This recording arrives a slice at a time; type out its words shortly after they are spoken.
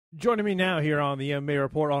Joining me now here on the MMA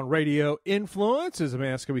Report on Radio Influence is a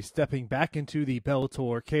man that's going to be stepping back into the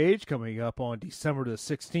Bellator cage coming up on December the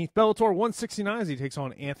 16th. Bellator 169 as he takes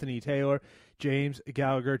on Anthony Taylor, James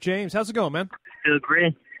Gallagher. James, how's it going, man? Feel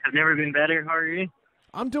great. I've never been better. How are you?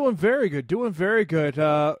 I'm doing very good,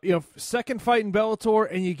 second fight in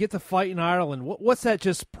Bellator, and you get to fight in Ireland. What's that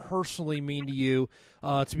just personally mean to you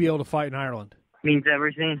to be able to fight in Ireland? Means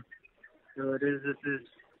everything. So it is.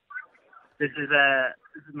 This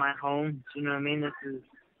is my home. Do you know what I mean? This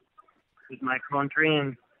is my country,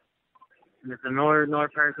 and if another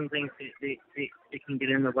person thinks they can get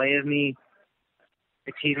in the way of me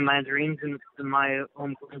achieving my dreams in my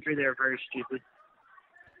home country, they're very stupid.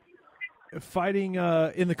 Fighting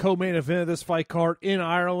in the co-main event of this fight card in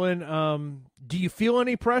Ireland, do you feel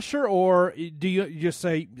any pressure, or do you just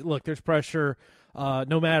say, look, there's pressure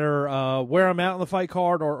no matter where I'm at on the fight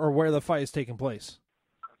card or where the fight is taking place?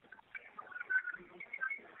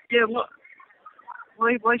 Yeah, well,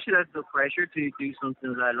 why should I feel pressure to do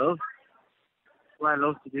something that I love? What I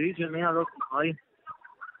love to do, do you know what I mean? I love to fight.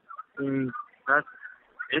 And that's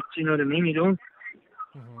it, you know what I mean? You don't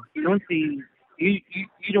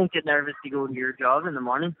you don't get nervous to go to your job in the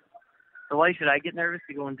morning. So why should I get nervous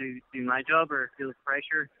to go and do my job or feel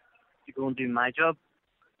pressure to go and do my job?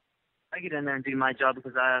 I get in there and do my job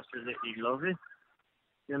because I absolutely love it.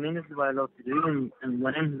 You know what I mean? This is what I love to do, and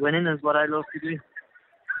winning is what I love to do.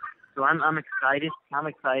 So I'm excited.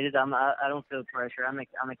 I don't feel pressure. I'm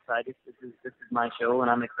excited. This is my show, and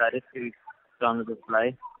I'm excited to go on to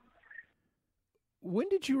display. When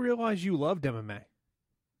did you realize you loved MMA?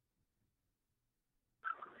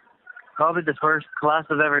 Probably the first class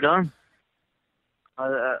I've ever done.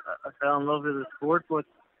 I fell in love with the sport, but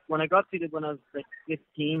when I got to it when I was like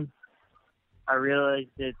 15, I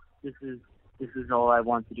realized that this is all I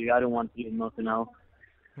want to do. I don't want to do nothing else.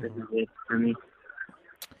 This is it for me.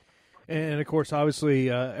 And, of course, obviously,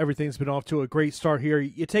 everything's been off to a great start here.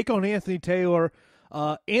 You take on Anthony Taylor.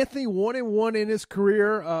 Anthony 1-1 in his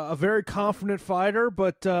career, a very confident fighter.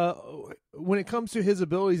 But when it comes to his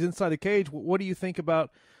abilities inside the cage, what do you think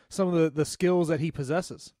about some of the skills that he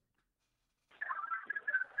possesses?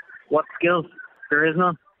 What skills? There is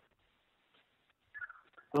none.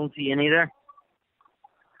 Don't see any there.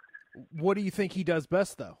 What do you think he does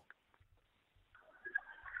best, though?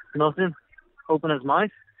 Nothing. Open his mouth.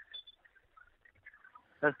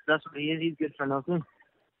 That's what he is. He's good for nothing.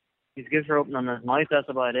 He's good for opening his mouth. That's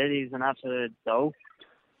about it. He's an absolute dope.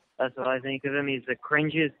 That's what I think of him. He's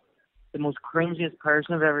the most cringiest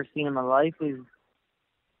person I've ever seen in my life.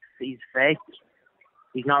 He's fake.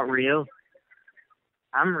 He's not real.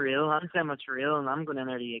 I'm real. I'm so much real, and I'm going in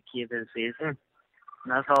there to keep his face in. And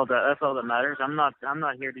that's all that matters. I'm not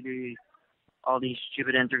here to do all these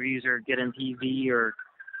stupid interviews or get on TV or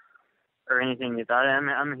anything like that.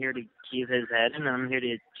 I'm here to keep his head in, and I'm here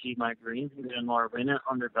to achieve my dreams and get another win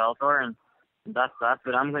under Bellator, and that's that.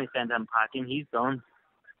 But I'm going to send him packing. He's done.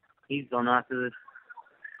 He's done after this.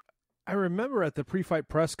 I remember at the pre-fight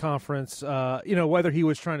press conference, whether he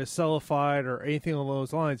was trying to sell a fight or anything along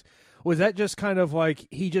those lines, was that just kind of like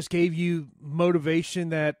he just gave you motivation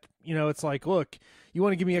that, it's like, look, you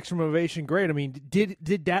want to give me extra motivation? Great. I mean,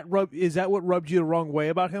 is that what rubbed you the wrong way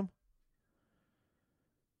about him?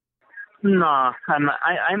 No,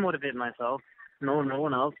 I motivate myself. No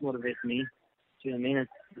one else motivates me. Do you know what I mean?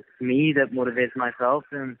 It's me that motivates myself,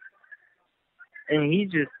 and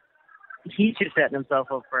he's just setting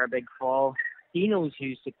himself up for a big fall. He knows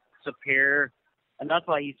who's superior, and that's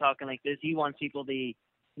why he's talking like this. He wants people to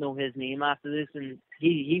know his name after this, and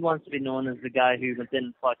he wants to be known as the guy who went in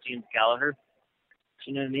and fought James Gallagher.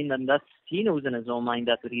 Do you know what I mean? And he knows in his own mind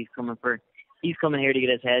that's what he's coming for. He's coming here to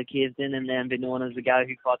get his head caved in and then be known as the guy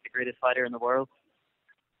who fought the greatest fighter in the world.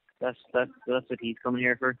 That's what he's coming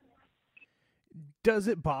here for. Does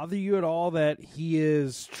it bother you at all that he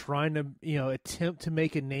is trying to, attempt to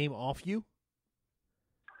make a name off you?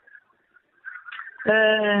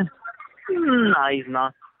 No, he's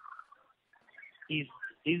not. He's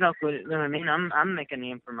not good. You know what I mean? I'm making a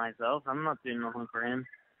name for myself. I'm not doing nothing for him.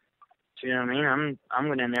 Do you know what I mean? I'm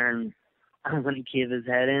going in there and I'm going to cave his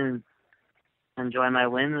head in and enjoy my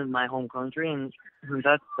win in my home country, and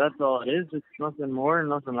that's all it is. It's nothing more and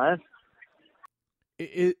nothing less.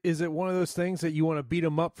 Is it one of those things that you want to beat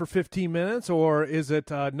him up for 15 minutes, or is it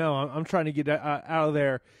no? I'm trying to get out of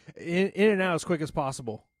there in and out as quick as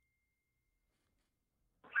possible.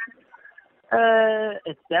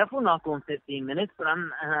 It's definitely not going 15 minutes, but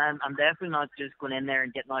I'm definitely not just going in there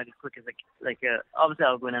and getting out as quick as obviously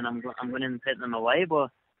I'll go in and I'm going in and hitting him away, but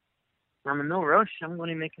I'm in no rush. I'm going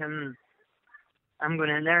in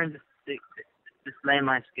there and just display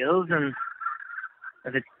my skills, and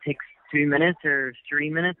if it takes 2 minutes or 3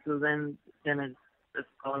 minutes, so then it's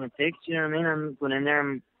how long it takes. You know what I mean? I'm going in there,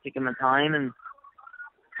 I'm taking my time, and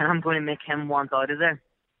I'm going to make him want out of there.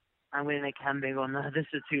 I'm going to make him be going, no, this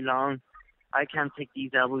is too long. I can't take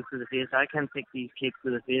these elbows to the face. I can't take these kicks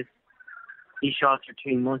to the face. These shots are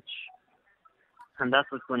too much. And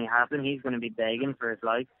that's what's going to happen. He's going to be begging for his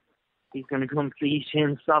life. He's going to come, please,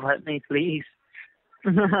 Shane, stop hitting me, please.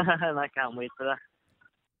 And I can't wait for that.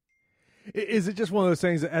 Is it just one of those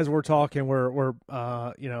things that as we're talking, we're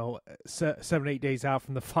 7-8 days out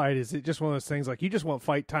from the fight? Is it just one of those things like you just want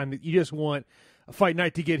fight time, that you just want a fight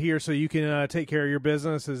night to get here so you can take care of your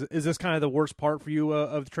business? Is this kind of the worst part for you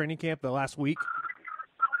of the training camp, the last week?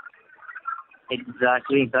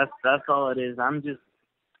 Exactly. That's all it is. I'm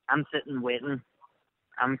sitting waiting.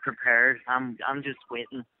 I'm prepared. I'm just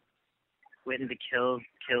waiting to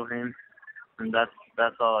kill him, and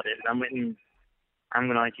that's all it is. I'm waiting. I'm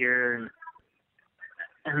going out here,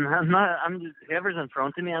 and I'm just, whoever's in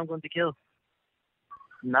front of me, I'm going to kill.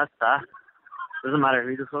 And that's that. Doesn't matter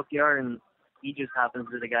who the fuck you are, and he just happens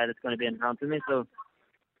to be the guy that's going to be in front of me, so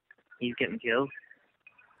he's getting killed.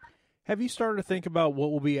 Have you started to think about what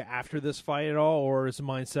will be after this fight at all, or is the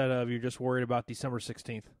mindset of you're just worried about December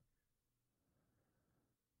 16th?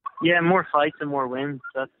 Yeah, more fights and more wins.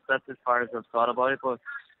 That's as far as I've thought about it, but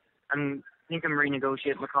I think I'm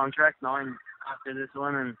renegotiating my contract now and after this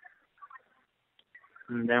one,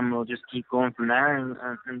 and then we'll just keep going from there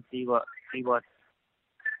and see what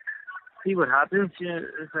happens. You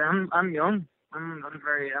know, I'm young. I'm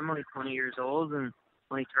only 20 years old and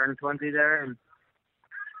only turned 20 there, and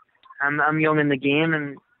I'm young in the game,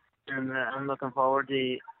 and I'm looking forward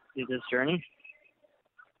to this journey.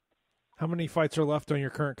 How many fights are left on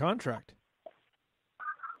your current contract?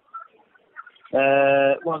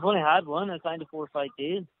 Well, I've only had one. I signed a 4-fight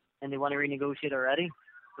deal, and they want to renegotiate already.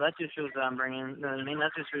 So that just shows that I'm bringing. You know what I mean?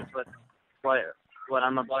 That just shows what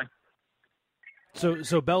I'm about.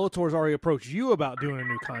 So Bellator's already approached you about doing a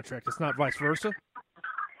new contract. It's not vice versa?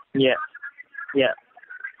 Yeah.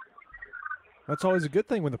 That's always a good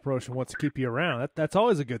thing when the promotion wants to keep you around. That's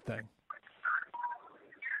always a good thing.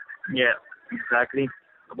 Yeah, exactly.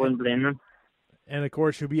 I wouldn't blame them. And, of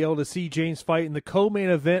course, you'll be able to see James fight in the co-main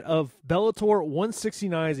event of Bellator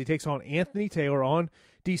 169 as he takes on Anthony Taylor on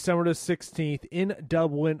December the 16th in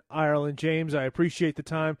Dublin, Ireland. James, I appreciate the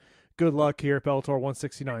time. Good luck here at Bellator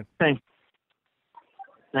 169.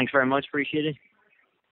 Thanks very much. Appreciate it.